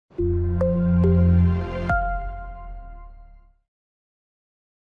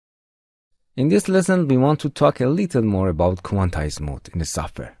In this lesson, we want to talk a little more about quantize mode in the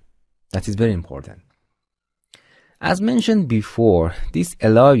software. That is very important. As mentioned before, this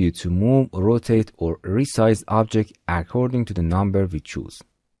allows you to move, rotate, or resize object according to the number we choose.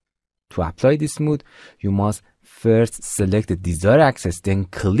 To apply this mode, you must first select the desired axis, then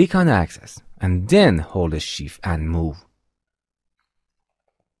click on the axis, and then hold the shift and move.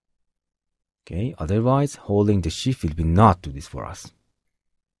 Okay, otherwise holding the shift will not do this for us.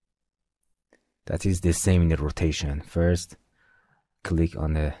 That is the same in the rotation. First, click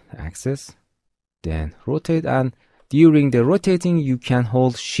on the axis, then rotate, and during the rotating, you can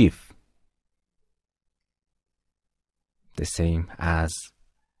hold shift. The same as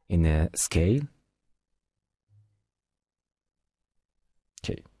in a scale.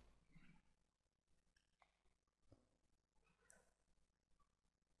 Okay.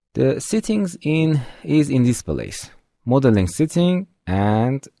 The settings is in this place. Modeling setting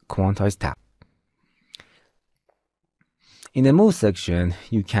and quantize tab. In the move section,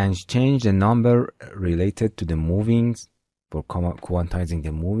 you can change the number related to the movings for quantizing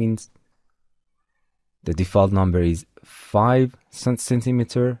the movings. The default number is 5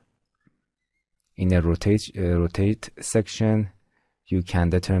 centimeter. In the rotate section, you can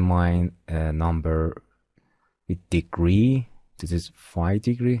determine a number with degree. This is 5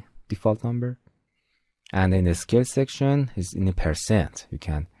 degree default number. And in the scale section is in a percent. You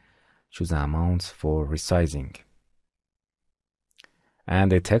can choose an amount for resizing.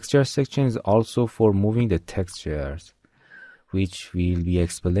 And the texture section is also for moving the textures, which will be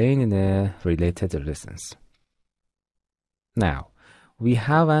explained in the related lessons. Now, we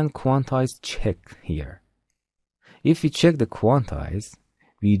have an quantize check here. If we check the quantize,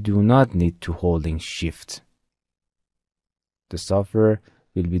 we do not need to holding shift. The software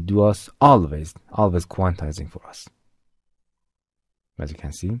will be do us always quantizing for us. As you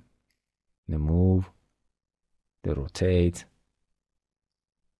can see, the move, the rotate,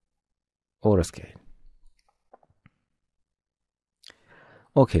 or scale.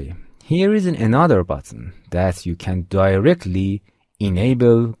 Okay, here is another button that you can directly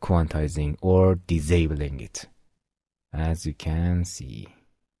enable quantizing or disabling it, as you can see.